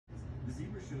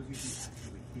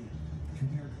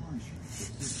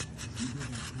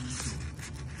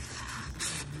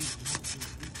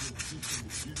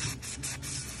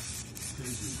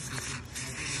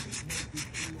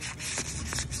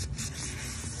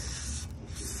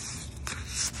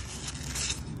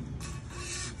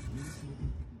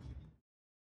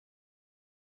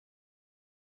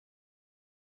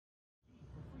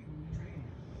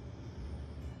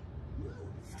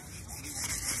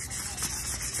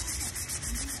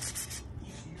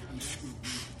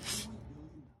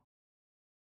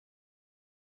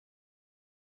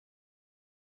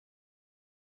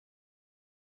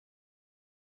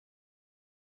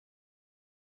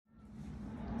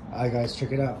Alright guys,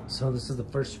 check it out. So this is the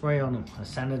first spray on them. I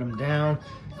sanded them down,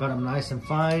 got them nice and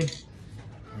fine.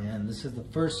 And this is the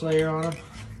first layer on them.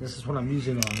 This is what I'm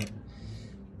using on it.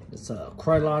 It's a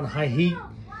Krylon high heat.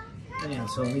 And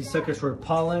so these suckers were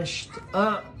polished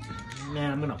up.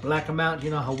 Man, I'm gonna black them out. You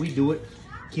know how we do it.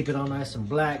 Keep it all nice and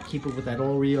black. Keep it with that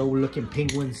Oreo looking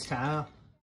penguin style.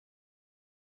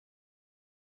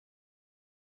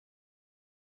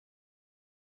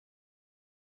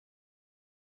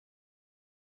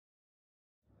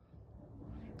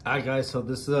 Alright guys, so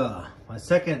this is my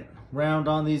second round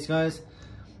on these guys.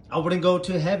 I wouldn't go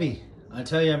too heavy. I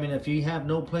tell you, I mean, if you have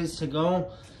no place to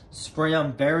go, spray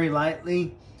them very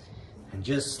lightly and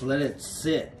just let it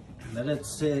sit. Let it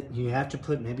sit. You have to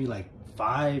put maybe like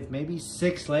 5, maybe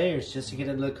 6 layers just to get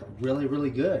it look really, really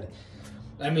good.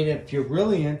 I mean, if you're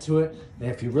really into it,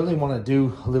 and if you really want to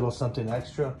do a little something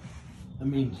extra, I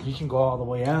mean, you can go all the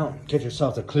way out, get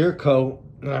yourself a clear coat.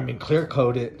 I mean, clear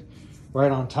coat it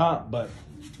right on top, but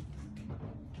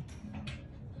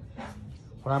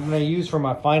what I'm going to use for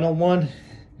my final one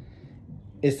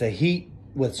is the heat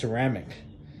with ceramic.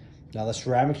 Now the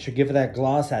ceramic should give it that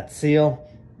gloss, that seal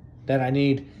that I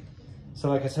need. So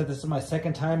like I said, this is my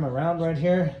second time around right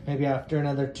here. Maybe after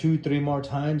another 2-3 more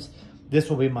times, this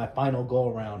will be my final go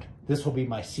around. This will be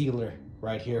my sealer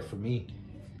right here for me.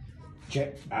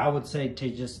 I would say to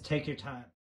just take your time.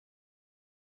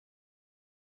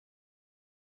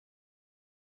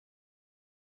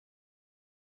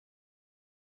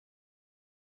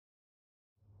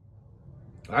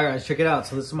 All right guys, check it out.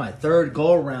 So this is my third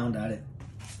go around at it,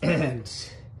 and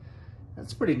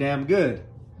that's pretty damn good.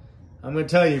 I'm gonna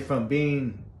tell you, from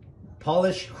being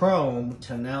polished chrome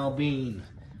to now being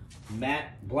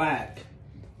matte black,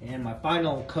 and my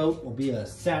final coat will be a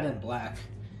satin black.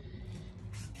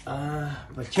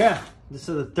 But yeah, this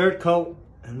is the third coat,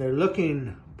 and they're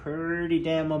looking pretty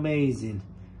damn amazing.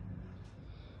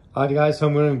 All right guys, so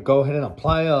I'm gonna go ahead and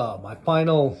apply my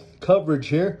final coverage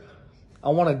here. I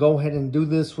want to go ahead and do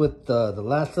this with the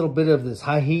last little bit of this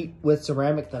high heat with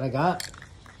ceramic that I got.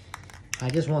 I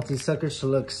just want these suckers to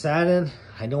look satin.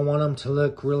 I don't want them to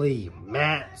look really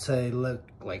matte, so they look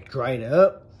like dried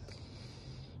up.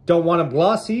 Don't want them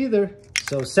glossy either.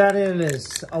 So satin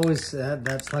is always,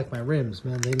 that's like my rims,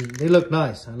 man. They look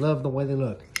nice. I love the way they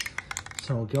look.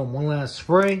 So I'll give them one last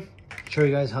spray. Show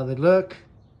you guys how they look.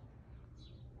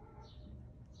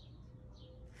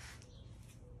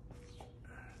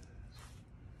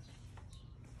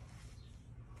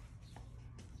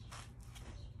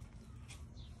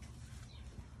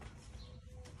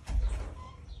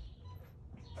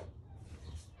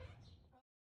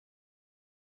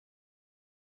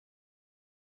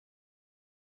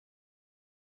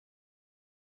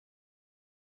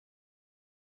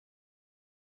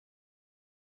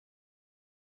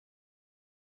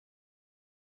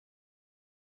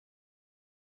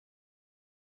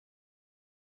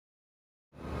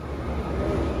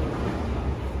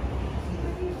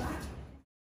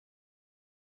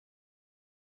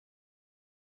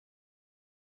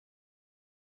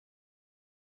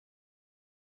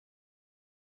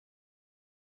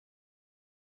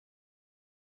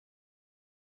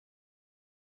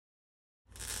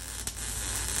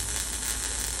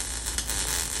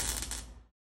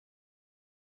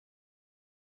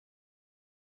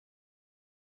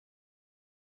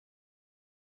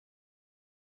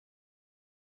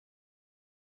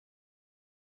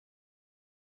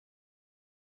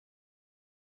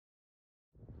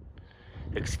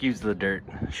 Excuse the dirt,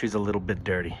 she's a little bit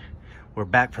dirty. We're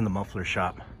back from the muffler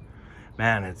shop.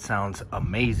 Man, it sounds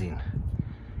amazing.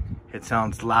 It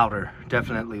sounds louder,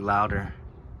 definitely louder.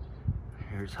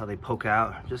 Here's how they poke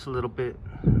out, just a little bit,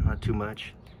 not too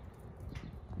much.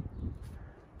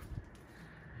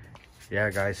 Yeah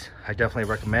guys, I definitely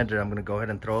recommend it. I'm gonna go ahead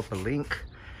and throw up a link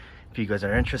if you guys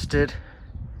are interested.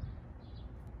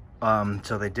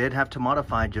 So they did have to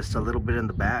modify just a little bit in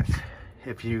the back.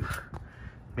 If you,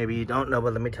 maybe you don't know,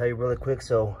 but let me tell you really quick.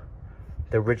 So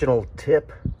the original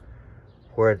tip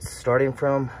Where it's starting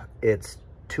from, it's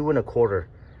 2 1/4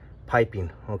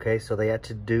 piping. Okay, so they had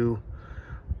to do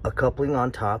a coupling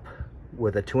on top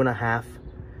with a 2 1/2,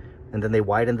 and then they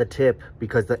widened the tip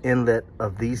because the inlet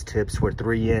of these tips were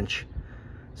 3 inch.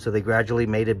 So they gradually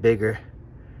made it bigger.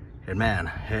 And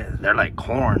man, they're like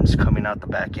horns coming out the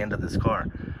back end of this car.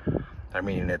 I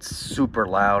mean, it's super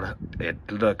loud. It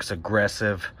looks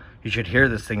aggressive. You should hear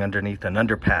this thing underneath an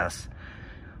underpass.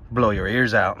 Blow your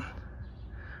ears out.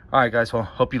 All right, guys, well,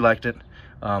 hope you liked it.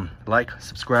 Like,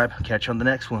 subscribe, catch you on the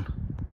next one.